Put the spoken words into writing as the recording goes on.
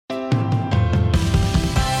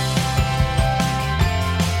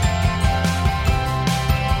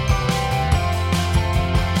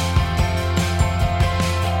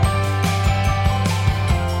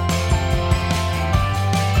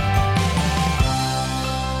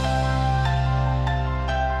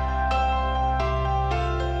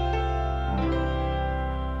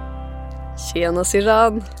Tjena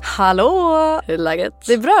syrran. Hallå! Hur är läget?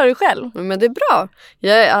 Det är bra, är du själv? Men det är bra.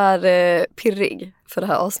 Jag är pirrig för det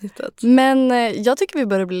här avsnittet. Men jag tycker vi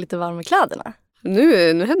börjar bli lite varma i kläderna.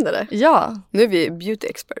 Nu händer det. Ja. Nu är vi beauty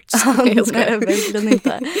experts. Nej, verkligen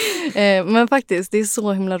inte. Men faktiskt, det är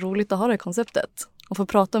så himla roligt att ha det konceptet. Och få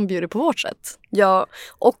prata om beauty på vårt sätt. Ja,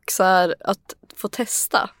 och så här att få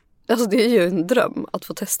testa. Alltså det är ju en dröm att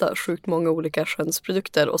få testa sjukt många olika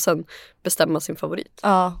skönsprodukter och sen bestämma sin favorit.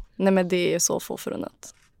 Ja, nej men det är så få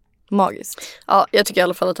förunnat. Magiskt. Ja, jag tycker i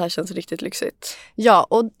alla fall att det här känns riktigt lyxigt. Ja,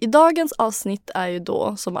 och i dagens avsnitt är ju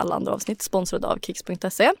då, som alla andra avsnitt, sponsrade av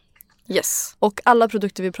Kicks.se. Yes. Och alla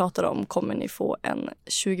produkter vi pratar om kommer ni få en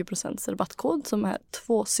 20% rabattkod som är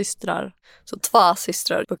 2 systrar. Så 2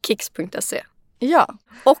 systrar på Kicks.se. Ja.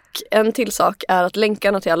 Och en till sak är att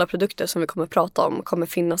länkarna till alla produkter som vi kommer prata om kommer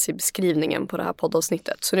finnas i beskrivningen på det här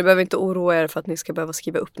poddavsnittet. Så ni behöver inte oroa er för att ni ska behöva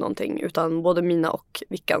skriva upp någonting, utan både mina och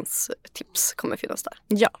Vickans tips kommer finnas där.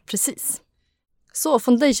 Ja, precis. Så,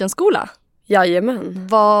 foundationskola. Jajamän.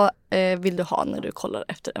 Vad vill du ha när du kollar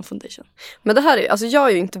efter en foundation? Men det här är, alltså jag har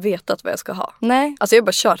ju inte vetat vad jag ska ha. Nej. Alltså jag har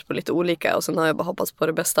bara kört på lite olika och sen har jag bara hoppats på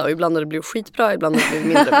det bästa. Och ibland har det blivit skitbra, ibland har det blivit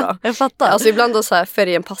mindre bra. Jag fattar. Alltså ibland har så här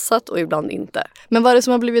färgen passat och ibland inte. Men vad är det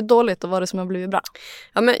som har blivit dåligt och vad är det som har blivit bra?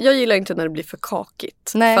 Ja, men jag gillar inte när det blir för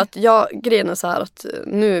kakigt. Nej. För att grejen är så här att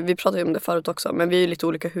nu, vi pratade ju om det förut också, men vi är ju lite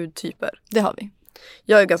olika hudtyper. Det har vi.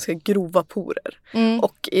 Jag har ganska grova porer.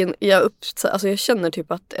 Och jag känner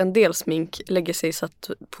typ att en del smink lägger sig så att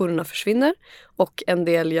porerna försvinner. Och en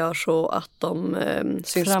del gör så att de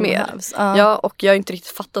syns Framhävs, mer. Ja, och jag har inte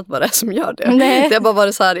riktigt fattat vad det är som gör det. Nej. Det har bara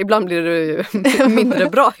varit så här, ibland blir det ju mindre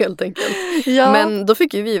bra helt enkelt. Ja. Men då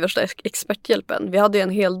fick ju vi värsta experthjälpen. Vi hade ju en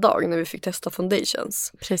hel dag när vi fick testa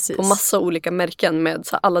foundations. Precis. På massa olika märken med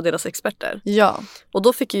så här, alla deras experter. Ja. Och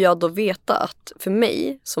då fick ju jag då veta att för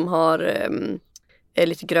mig som har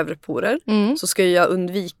lite grövre porer så ska jag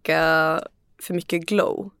undvika för mycket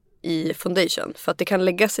glow i foundation. För att det kan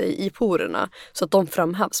lägga sig i porerna så att de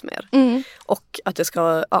framhävs mer. Och att jag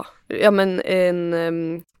ska,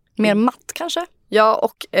 Mer matt kanske? Ja,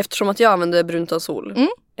 och eftersom att jag använder bruntonsol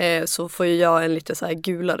så får jag en lite så här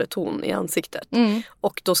gulare ton i ansiktet.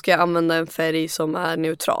 Och då ska jag använda en färg som är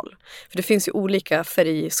neutral. För det finns ju olika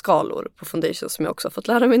färgskalor på foundation som jag också har fått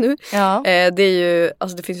lära mig nu. Ja. Det är ju,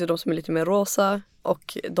 alltså det finns ju de som är lite mer rosa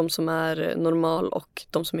och de som är normal och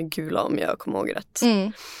de som är gula om jag kommer ihåg rätt.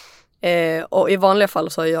 Och i vanliga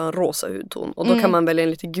fall så har jag en rosa hudton. Och då kan man välja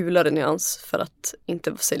en lite gulare nyans för att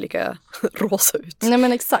inte se lika rosa ut. Nej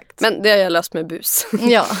men exakt. Men det har jag löst med bus.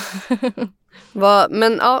 Ja.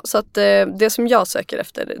 Men ja, så att det som jag söker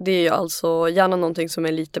efter, det är ju alltså gärna någonting som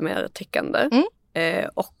är lite mer täckande.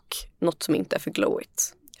 Och något som inte är för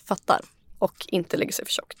glowigt. Fattar. Och inte lägger sig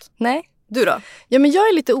för tjockt. Nej. Du då? Ja men jag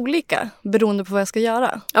är lite olika beroende på vad jag ska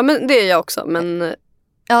göra. Ja men det är jag också, men...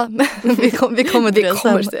 Ja, vi kommer till det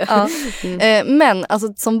sen. Ja. Men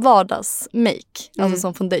alltså som vardagsmake, alltså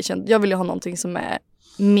som foundation, jag vill ju ha någonting som är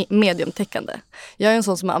mediumtäckande. Jag är en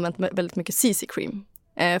sån som har använt väldigt mycket CC cream.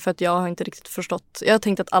 För att jag har inte riktigt förstått. Jag har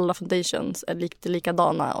tänkt att alla foundations är lite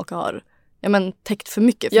likadana och har täckt för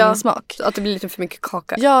mycket för min smak. Att det blir lite för mycket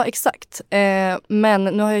kaka. Ja, exakt. Men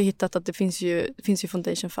nu har jag hittat att det finns ju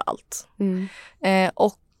foundation för allt.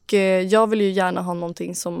 Och jag vill ju gärna ha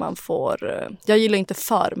någonting som man får... Jag gillar inte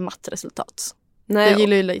för matt resultat. Nej, jag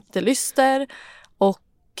gillar ju lite lyster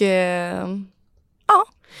och ja.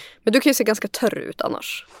 Men du kan ju se ganska törr ut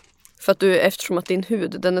annars. För att eftersom att din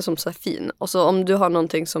hud, den är som så här fin. Och så om du har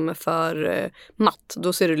någonting som är för matt,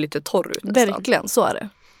 då ser du lite torr ut nästan. Verkligen, så är det.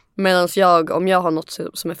 Medan om jag har något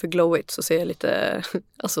som är för glowigt så ser jag lite,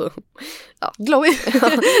 alltså, ja. Glowy?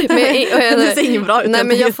 Det ser inget bra ut. Nej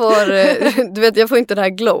men jag får inte det här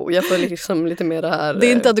glow, jag får liksom lite mer det här. Det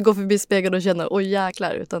är inte att du går förbi spegeln och känner, oj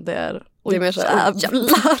jäklar, utan det är, oj mer så här,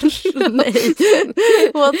 jävlar. Nej.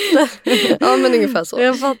 What the? Ja men ungefär så.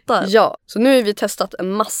 Jag fattar. Ja, så nu har vi testat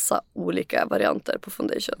en massa olika varianter på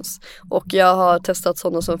foundations. Och jag har testat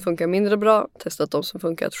sådana som funkar mindre bra, testat de som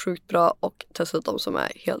funkar sjukt bra och testat de som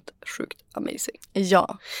är helt sjukt amazing.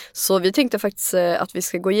 Ja. Så vi tänkte faktiskt att vi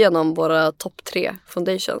ska gå igenom våra topp 3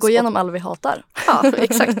 foundations. Gå igenom alla vi hatar. Ja,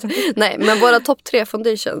 exakt. Nej, men våra topp 3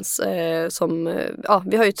 foundations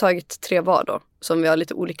vi har ju tagit 3 var då. Som vi har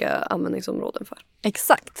lite olika användningsområden för.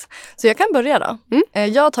 Exakt. Så jag kan börja då.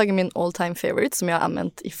 Jag har tagit min all time favorite som jag har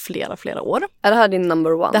använt i flera år. Är det här din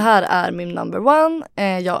number one? Det här är min number one.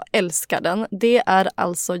 Jag älskar den. Det är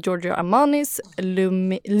alltså Giorgio Armanis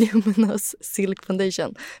Luminous Silk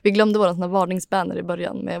Foundation. Vi glömde våra varningsbanner i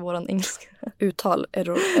början med våran engelska. Uttal,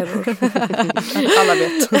 error. Alla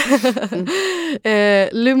vet.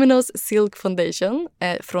 Luminous Silk Foundation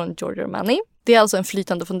från Giorgio Armani. Det är alltså en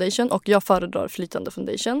flytande foundation och jag föredrar flytande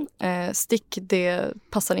foundation. Stick, det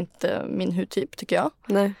passar inte min hudtyp tycker jag.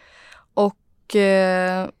 Nej. Och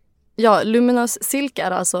Luminous Silk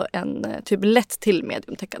är alltså en typ lätt till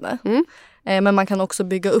mediumtäckande. Men man kan också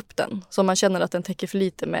bygga upp den. Så om man känner att den täcker för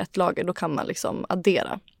lite med ett lager, då kan man liksom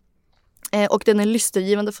addera. Och den är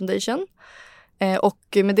lystergivande foundation.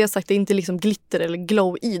 Och med det sagt, det är inte liksom glitter eller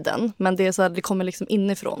glow i den. Men det är så här, det kommer liksom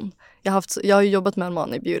inifrån. Jag har ju jobbat med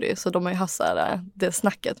Armani Beauty, så de har ju haft så här, det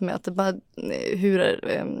snacket med att det bara, hur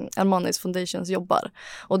Armanis foundations jobbar.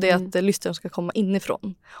 Och det är att lystern ska komma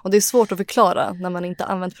inifrån. Och det är svårt att förklara när man inte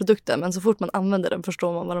använt produkten. Men så fort man använder den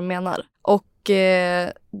förstår man vad de menar. Och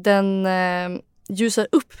den ljusar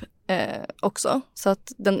upp också. Så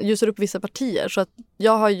att den ljusar upp vissa partier. Så att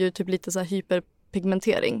jag har ju typ lite så här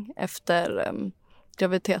hyperpigmentering efter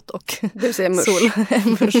graviditet och sol.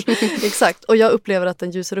 Exakt. Och jag upplever att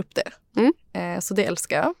den ljusar upp det. Så det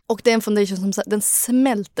älskar jag. Och det är en foundation som den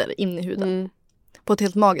smälter in i huden. På ett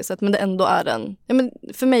helt magiskt sätt. Men det ändå är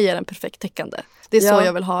för mig är den perfekt täckande. Det är så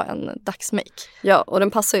jag vill ha en dagsmake. Ja, och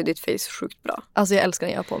den passar ju ditt face sjukt bra. Alltså jag älskar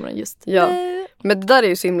när jag har på mig den just. Ja. Men det där är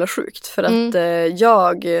ju så himla sjukt. För att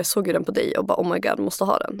jag såg ju den på dig och bara oh my god, måste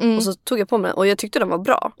ha den. Och så tog jag på mig den och jag tyckte den var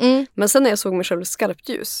bra. Men sen när jag såg mig själv i skarpt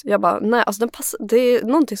ljus, jag bara nej, alltså den passar, det är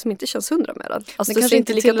någonting som inte känns 100 med den. Alltså det kanske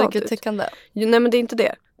inte är tillräckligt täckande. Nej, men det är inte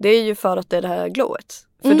det. Det är ju för att det är det här glowet.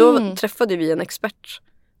 För då träffade vi en expert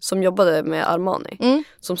som jobbade med Armani.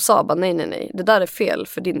 Som sa bara nej, det där är fel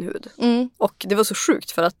för din hud. Och det var så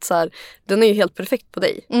sjukt för att så här, den är ju helt perfekt på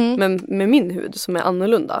dig. Men med min hud som är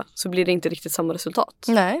annorlunda så blir det inte riktigt samma resultat.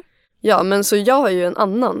 Nej. Ja, men så jag har ju en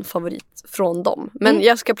annan favorit från dem. Men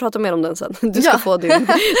jag ska prata mer om den sen. Du ska få din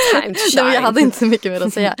time to shine. Jag hade inte så mycket mer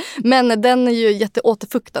att säga. Men den är ju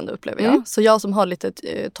jätteåterfuktande upplever jag. Så jag som har lite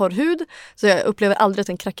torr hud, så jag upplever aldrig att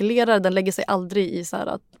den krackelerar. Den lägger sig aldrig i så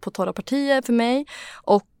här, på torra partier för mig.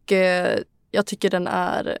 Och jag tycker den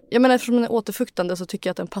är, eftersom den är återfuktande så tycker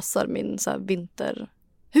jag att den passar min så här,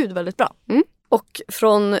 vinterhud väldigt bra. Och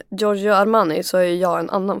från Giorgio Armani så är jag en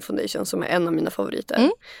annan foundation som är en av mina favoriter.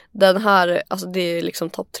 Den här, alltså det är liksom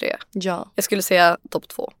topp 3. Ja. Jag skulle säga topp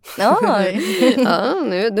 2. Ja,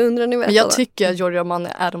 nu undrar ni veta. Men jag tycker att Giorgio Armani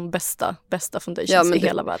är de bästa foundations i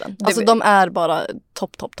hela världen. Alltså de är bara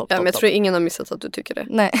topp. Ja, men jag tror ingen har missat att du tycker det.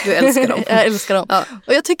 Nej. Du älskar dem. Jag älskar dem. Ja.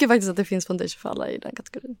 Och jag tycker faktiskt att det finns foundation för alla i den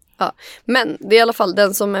kategorin. Ja, men det är i alla fall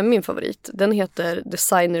den som är min favorit. Den heter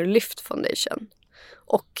Designer Lift Foundation.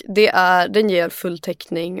 Och den ger full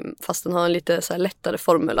täckning fast den har en lite så här lättare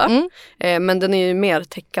formula. Men den är ju mer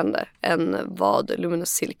täckande än vad Luminous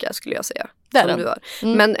Silk är, skulle jag säga. Som du har.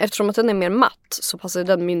 Men eftersom att den är mer matt så passar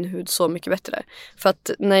den min hud så mycket bättre. För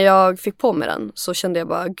att när jag fick på mig den så kände jag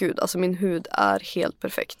bara gud, alltså min hud är helt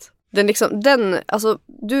perfekt. Alltså,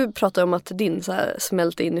 du pratar om att din så här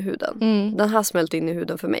smälter in i huden. Den här smälter in i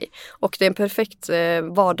huden för mig. Och det är en perfekt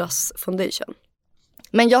vardagsfoundation.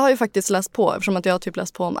 Men jag har ju faktiskt läst på, eftersom att jag har typ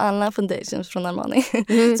läst på om alla foundations från Armani,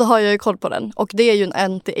 så har jag ju koll på den. Och det är ju en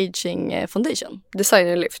anti-aging foundation.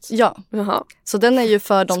 Designer Lift? Ja. Jaha. Så den är ju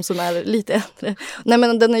för de som är lite äldre. Nej,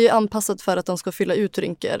 men den är ju anpassad för att de ska fylla ut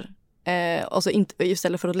rynkor. Och så inte,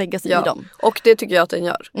 istället för att lägga sig i dem. Och det tycker jag att den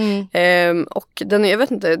gör. Och den är, jag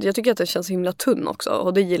vet inte, jag tycker att den känns himla tunn också.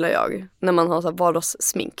 Och det gillar jag när man har så här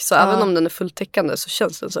vardagssmink. Så även om den är fulltäckande så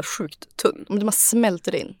känns den så här sjukt tunn. Men man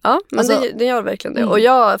smälter in. Ja, men alltså, det gör verkligen det. Och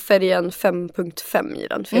jag färgar en 5.5 i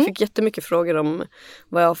den. För jag fick jättemycket frågor om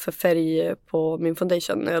vad jag har för färg på min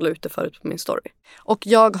foundation när jag la ut det förut på min story. Och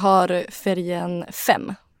jag har färgen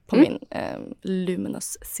 5. På min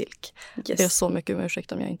Luminous Silk. Yes. Det är så mycket om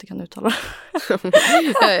ursäkt om jag inte kan uttala.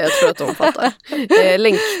 Jag tror att de fattar.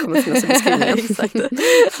 Länk kommer finnas i beskrivningen. Exakt.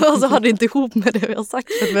 Och så har det inte ihop med det vi har sagt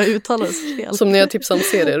för att vi har uttalat oss fel. Som när jag tipsar om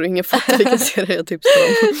serier och ingen fattar vilken serie jag tipsar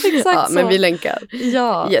om. Exakt så. Men vi länkar.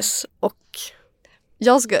 Ja. Yes. Och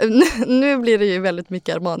nu blir det ju väldigt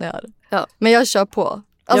mycket Armani här. Ja. Men jag kör på.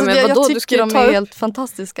 Alltså men jag tycker de är helt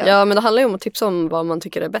fantastiska. Ja, men det handlar ju om att tipsa om vad man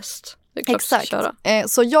tycker är bäst. Exakt.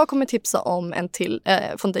 Så jag kommer tipsa om en till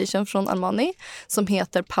foundation från Armani som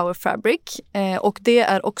heter Power Fabric. Och det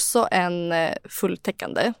är också en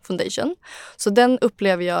fulltäckande foundation. Så den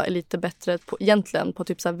upplever jag är lite bättre egentligen på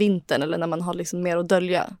typ så här vintern eller när man har liksom mer att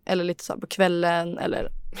dölja. Eller lite så här på kvällen eller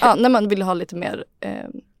när man vill ha lite mer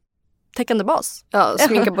täckande bas. Ja,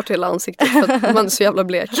 sminka bort hela ansiktet för att man är så jävla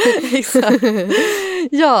blek. Exakt.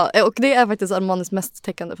 Ja, och det är faktiskt Armanis mest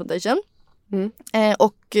täckande foundation.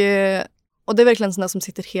 Och det är verkligen sån där som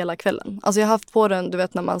sitter hela kvällen. Alltså jag har haft på den, du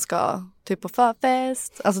vet när man ska typ på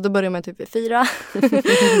förfest. Alltså då börjar man typ vid 4. Nej,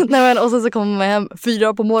 men, och sen så kommer man hem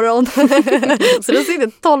 4 på morgonen. Så det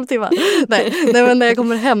sitter 12 timmar. Nej, men när jag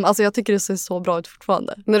kommer hem, alltså jag tycker det ser så bra ut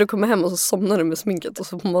fortfarande. När du kommer hem och så somnar du med sminket och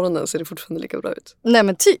så på morgonen ser det fortfarande lika bra ut. Nej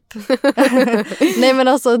men typ. Nej men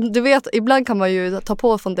alltså du vet, ibland kan man ju ta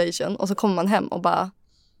på foundation och så kommer man hem och bara,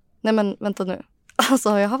 nej men vänta nu.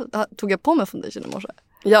 Alltså tog jag på mig foundation i morse?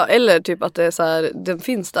 Ja, eller typ att det är så här, den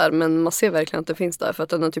finns där men man ser verkligen att den finns där för att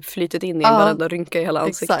den har typ flytit in i varenda rynka i hela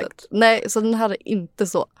ansiktet. Exakt. Nej, så den här är inte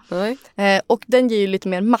så. Nej. Och den ger ju lite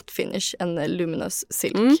mer matt finish än luminous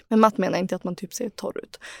silk. Men matt menar inte att man typ ser torr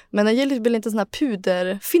ut. Men den ger väl lite sån här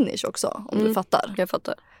puderfinish också, om du fattar. Jag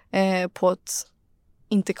fattar. På ett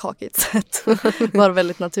inte kakigt sätt. Bara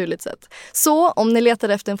väldigt naturligt sätt. Så om ni letar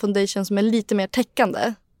efter en foundation som är lite mer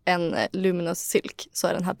täckande en luminous silk så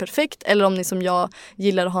är den här perfekt. Eller om ni som jag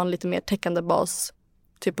gillar att ha en lite mer täckande bas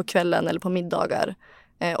typ på kvällen eller på middagar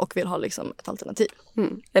och vill ha liksom ett alternativ.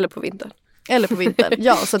 Eller på vintern. Eller på vintern,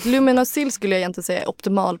 ja. Så att luminous silk skulle jag egentligen säga är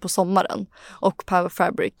optimal på sommaren. Och Power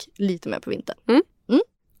Fabric lite mer på vintern.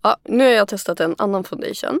 Ja, nu har jag testat en annan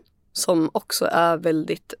foundation som också är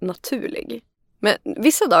väldigt naturlig. Men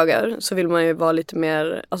vissa dagar så vill man ju vara lite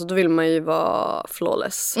mer, alltså då vill man ju vara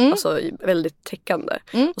flawless, alltså väldigt täckande.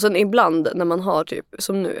 Och sen ibland när man har typ,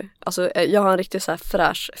 som nu, alltså jag har en riktigt så här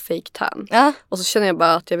fräsch fake tan. Och så känner jag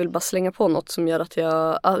bara att jag vill bara slänga på något som gör att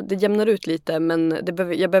det jämnar ut lite men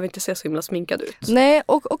jag behöver inte se så himla sminkad ut. Nej,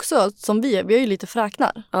 och också som vi har ju lite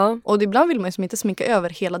fräknar. Ja. Och ibland vill man ju som inte sminka över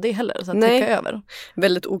hela det heller, så att täcka över.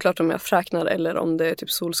 Väldigt oklart om jag fräknar eller om det är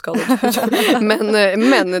typ solskador.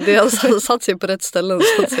 men det har satt sig på rätt ställen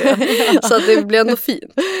så att säga. Så att det blir ändå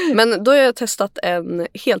fint. Men då har jag testat en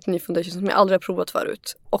helt ny foundation som jag aldrig har provat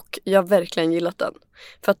förut. Och jag har verkligen gillat den.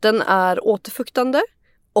 För att den är återfuktande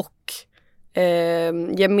och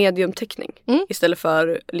ger medium täckning. Istället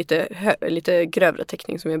för lite grövre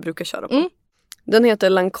täckning som jag brukar köra på. Den heter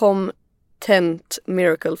Lancome Tint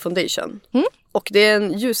Miracle Foundation. Och det är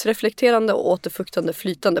en ljusreflekterande och återfuktande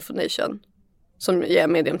flytande foundation. Som ger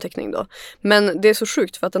mediumtäckning då. Men det är så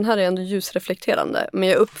sjukt för att den här är ändå ljusreflekterande. Men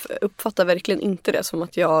jag uppfattar verkligen inte det som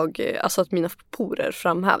att att mina porer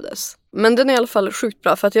framhävdes. Men den är i alla fall sjukt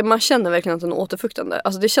bra för att man känner verkligen att den är återfuktande.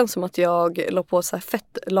 Alltså det känns som att jag la på så här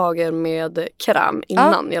fettlager med kräm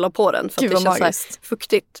innan jag la på den. För att det känns så här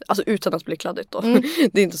fuktigt. Alltså utan att bli kladdigt då.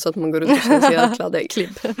 Det är inte så att man går runt och känner sig kladdig.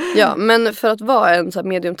 Klipp. Ja, men för att vara en så här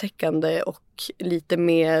mediumtäckande och lite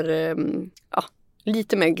mer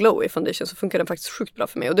lite mer glowy foundation så funkar den faktiskt sjukt bra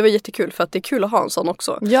för mig. Och det var jättekul för att det är kul att ha en sån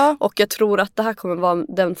också. Ja. Och jag tror att det här kommer vara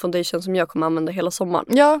den foundation som jag kommer använda hela sommaren.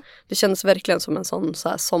 Ja. Det känns verkligen som en sån så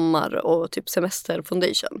här sommar- och typ semester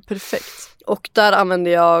foundation. Perfekt. Och där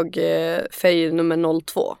använder jag färg nummer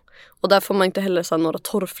 02. Och där får man inte heller så här några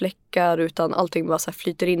torrfläckar utan allting bara så här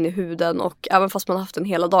flyter in i huden och även fast man har haft den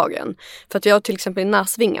hela dagen. För att jag till exempel i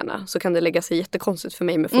näsvingarna så kan det lägga sig jättekonstigt för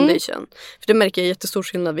mig med foundation. För det märker jag jättestor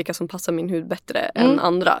skillnad vilka som passar min hud bättre än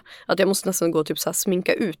andra. Att jag måste nästan gå och typ så här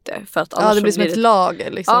sminka ut det. För att annars det blir som ett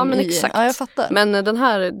lager liksom. Ja men exakt. Ja, jag fattar. Men den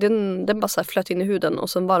här, den bara så här flöt in i huden och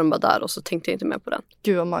sen var den bara där och så tänkte jag inte mer på den.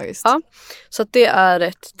 Gud vad magiskt. Ja, så att det är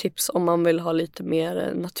ett tips om man vill ha lite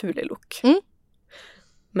mer naturlig look.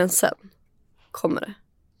 Men sen kommer det.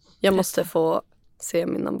 Jag måste få se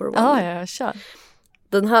min number one. Ja, kör.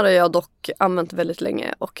 Den här har jag dock använt väldigt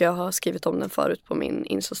länge och jag har skrivit om den förut på min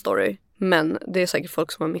Insta-story. Men det är säkert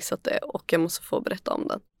folk som har missat det och jag måste få berätta om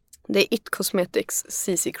den. Det är It Cosmetics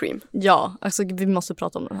CC Cream. Ja, alltså vi måste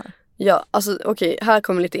prata om den här. Ja, alltså okej, här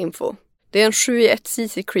kommer lite info. Det är en 7-i-1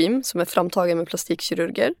 CC Cream som är framtagen med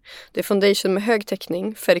plastikkirurger. Det är foundation med hög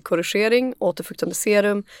täckning, färgkorrigering, återfuktande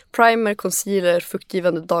serum, primer, concealer,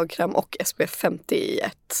 fuktgivande dagkräm och SPF 50 i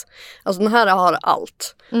 1. Alltså den här har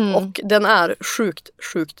allt. Och den är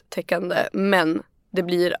sjukt täckande men det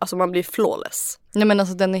blir, alltså man blir flawless. Nej men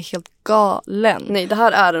alltså den är helt galen. Nej, det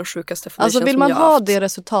här är den sjukaste foundation alltså vill som man jag ha haft. Det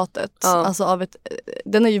resultatet alltså av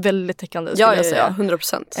den är ju väldigt täckande skulle jag säga.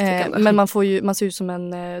 100% täckande. Men man ser ut som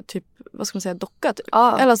en typ, vad ska man säga, docka typ.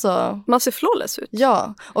 Eller alltså, man ser flawless ut.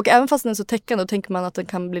 Ja, och även fast den är så täckande då tänker man att den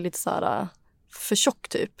kan bli lite så här för tjock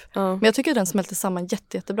typ. Men jag tycker den smälter samman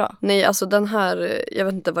jättebra. Nej, alltså den här, jag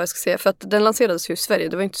vet inte vad jag ska säga. För att den lanserades ju i Sverige,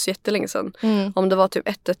 det var inte så jättelänge sedan. Om det var typ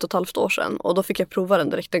 1,5 år sedan. Och då fick jag prova den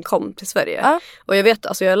direkt den kom till Sverige. Och jag vet,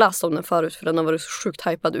 alltså jag har läst om den förut för den har varit så sjukt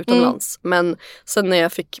hypad utomlands. Men sen när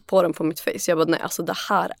jag fick på den på mitt face, jag bara nej, alltså det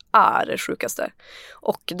här är det sjukaste.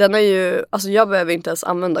 Och den är ju, alltså jag behöver inte ens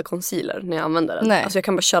använda concealer när jag använder den. Alltså jag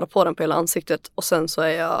kan bara köra på den på hela ansiktet och sen så är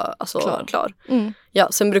jag alltså klar. Ja,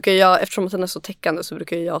 sen brukar jag, eftersom att den är så täckande så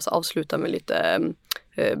brukar jag avsluta med lite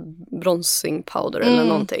bronzing powder eller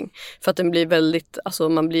någonting. För att den blir väldigt, alltså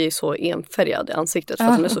man blir så enfärgad i ansiktet för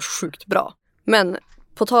att den är så sjukt bra. Men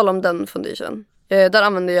på tal om den foundation, där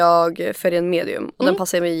använder jag färgen medium och den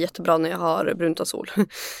passar mig jättebra när jag har bruntasol.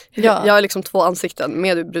 Jag har liksom 2 ansikten,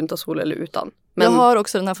 med bruntasol eller utan. Men jag har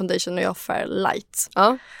också den här foundation och jag har fair light.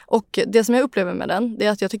 Och det som jag upplever med den, det är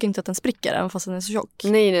att jag tycker inte att den spricker även fast den är så tjock.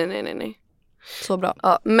 Nej. Så bra.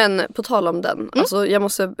 Ja, men på tal om den, alltså jag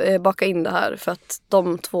måste baka in det här för att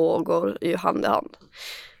de 2 går ju hand i hand.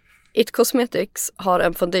 It Cosmetics har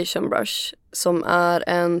en foundation brush som är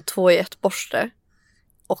en 2-i-1 borste.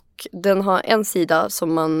 Och den har en sida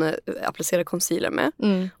som man applicerar concealer med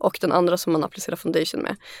och den andra som man applicerar foundation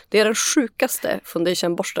med. Det är den sjukaste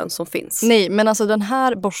foundationborsten som finns. Nej, men alltså den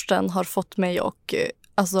här borsten har fått mig att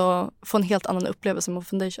alltså, få en helt annan upplevelse med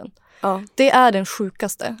foundation. Det är den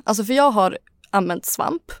sjukaste. Alltså för jag har använt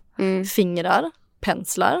svamp, fingrar,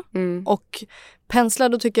 penslar och penslar,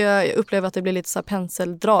 då tycker jag upplever att det blir lite så här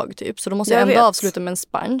penseldrag typ. Så då måste jag ändå avsluta med en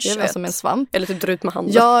sponge, alltså med en svamp. Eller typ dra ut med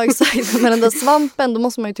handen. Ja, exakt. Men den där svampen, då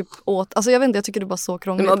måste man ju typ alltså jag vet inte, jag tycker det är bara så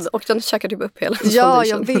krångligt. Och den käkar typ upp hela Ja,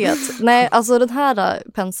 jag vet. Nej, alltså den här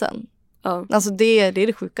penseln. Alltså det är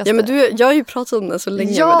det sjukaste. Ja, men jag har ju pratat om den så länge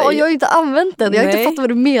med dig. Ja, och jag har inte använt den. Jag har inte fattat vad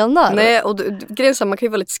du menar. Nej, och grejen är man kan ju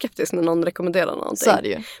vara lite skeptisk när någon rekommenderar någonting. Så är det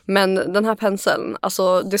ju. Men den här penseln,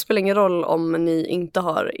 alltså det spelar ingen roll om ni inte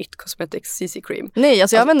har It Cosmetics CC Cream. Nej,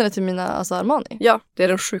 alltså jag använder det till mina Armani. Ja, det är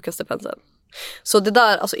den sjukaste penseln. Så det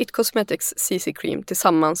där, alltså It Cosmetics CC Cream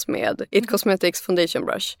tillsammans med It Cosmetics Foundation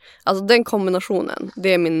Brush. Alltså den kombinationen,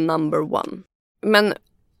 det är min number 1. Men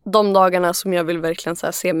de dagarna som jag vill verkligen så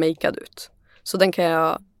här se makead ut. Så den kan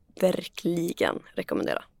jag verkligen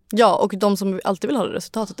rekommendera. Ja, och de som alltid vill ha det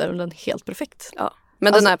resultatet är den helt perfekt. Ja,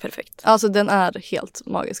 men den är perfekt. Alltså den är helt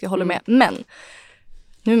magisk, jag håller med. Men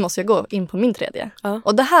nu måste jag gå in på min 3:e.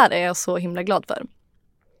 Och det här är jag så himla glad för.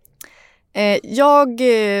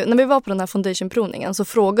 När vi var på den här foundationprovningen så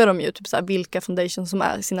frågar de ju typ så här vilka foundation som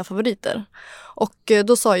är sina favoriter. Och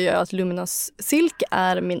då sa jag att Luminous Silk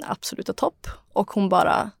är min absoluta topp. Och hon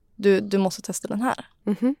bara, du måste testa den här.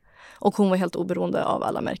 Och hon var helt oberoende av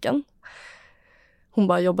alla märken. Hon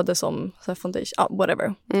bara jobbade som så här foundation,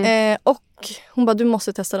 whatever. Och hon bara, du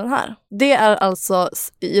måste testa den här. Det är alltså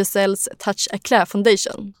YSLs Touch Eclair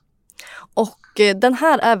Foundation. Och den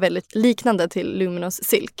här är väldigt liknande till Luminous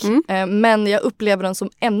Silk. Men jag upplever den som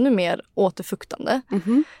ännu mer återfuktande.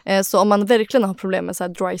 Så om man verkligen har problem med så här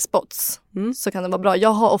dry spots så kan det vara bra. Jag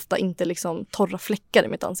har ofta inte liksom torra fläckar i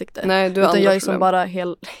mitt ansikte. Nej, du har utan jag är som problem. bara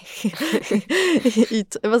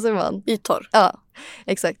vad säger man? Yttorr. Ja,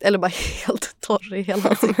 exakt. Eller bara helt torr i hela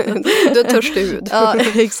ansiktet. Du har törstig hud. Ja,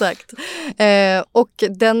 exakt. Och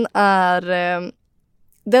den är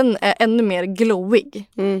ännu mer glowig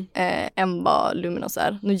än vad Luminous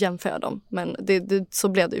är. Nu jämför jag dem, men så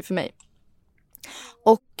blev det ju för mig.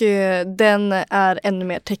 Och den är ännu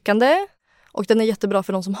mer täckande. Och den är jättebra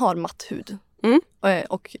för de som har matt hud.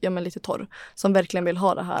 Och lite torr. Som verkligen vill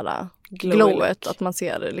ha det här glowet. Att man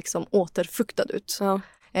ser liksom återfuktad ut.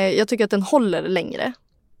 Jag tycker att den håller längre.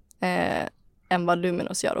 Än vad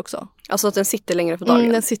Luminous gör också. Alltså att den sitter längre på dagen?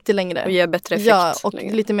 Den sitter längre. Och ger bättre effekt? Ja, och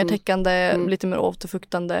längre. Lite mer täckande, lite mer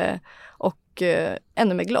återfuktande och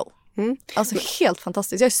ännu mer glow. Alltså helt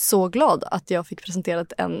fantastiskt. Jag är så glad att jag fick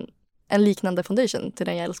presenterat en liknande foundation till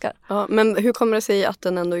den jag älskar. Ja, men hur kommer det sig att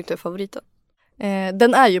den ändå inte är favoriten?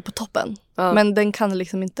 Den är ju på toppen. Men den kan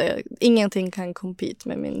liksom inte, ingenting kan compete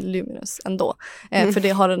med min Luminous ändå. För det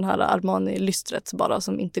har den här Armani-lystret bara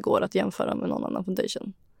som inte går att jämföra med någon annan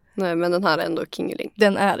foundation. Nej, men den här är ändå kingeling.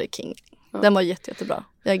 Den är kingeling. Ja. Den var jättebra.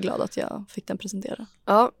 Jag är glad att jag fick den presentera.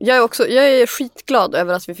 Ja, jag är skitglad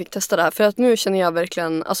över att vi fick testa det här. För att nu känner jag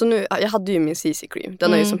verkligen, alltså jag hade ju min CC Cream.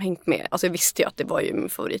 Den har ju som hängt med. Alltså jag visste ju att det var ju min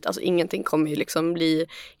favorit. Alltså ingenting kommer ju liksom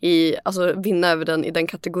vinna över den i den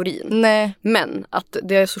kategorin. Nej. Men att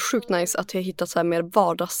det är så sjukt nice att jag hittat så här mer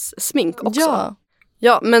vardagssmink också. Ja.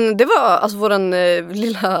 Ja, men det var alltså våran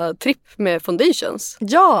lilla tripp med foundations.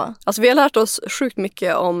 Ja. Alltså vi har lärt oss sjukt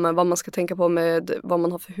mycket om vad man ska tänka på med vad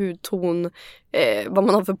man har för hudton, vad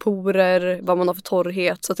man har för porer, vad man har för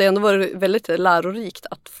torrhet. Så att det ändå var väldigt lärorikt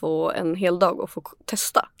att få en hel dag och få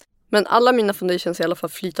testa. Men alla mina foundations är i alla fall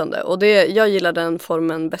flytande. Och jag gillar den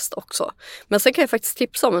formen bäst också. Men sen kan jag faktiskt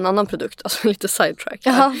tipsa om en annan produkt. Alltså lite sidetrack.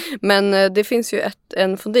 Men det finns ju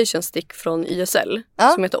en foundation stick från YSL.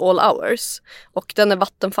 Som heter All Hours. Och den är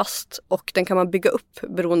vattenfast. Och den kan man bygga upp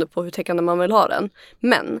beroende på hur täckande man vill ha den.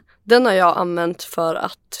 Men den har jag använt för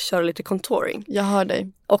att köra lite contouring. Jag hör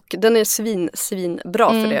dig. Och den är svin bra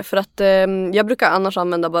för det. För att jag brukar annars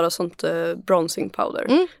använda bara sånt bronzing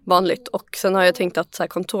powder. Vanligt. Och sen har jag tänkt att så här,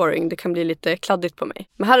 contouring, det kan bli lite kladdigt på mig.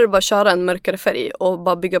 Men här är det bara att köra en mörkare färg och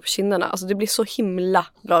bara bygga på kinderna. Alltså det blir så himla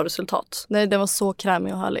bra resultat. Nej, den var så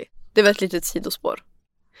krämig och härlig. Det var ett litet sidospår.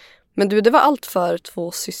 Men du, det var allt för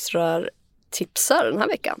 2 systrar tipsar den här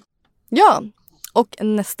veckan. Ja, och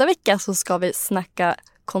nästa vecka så ska vi snacka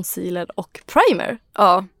concealer och primer.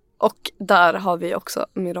 Ja, och där har vi också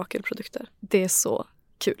mirakelprodukter. Det är så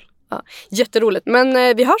kul. Ja, jätteroligt.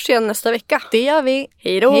 Men vi hörs igen nästa vecka. Det gör vi.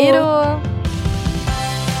 Hej då! Hej då!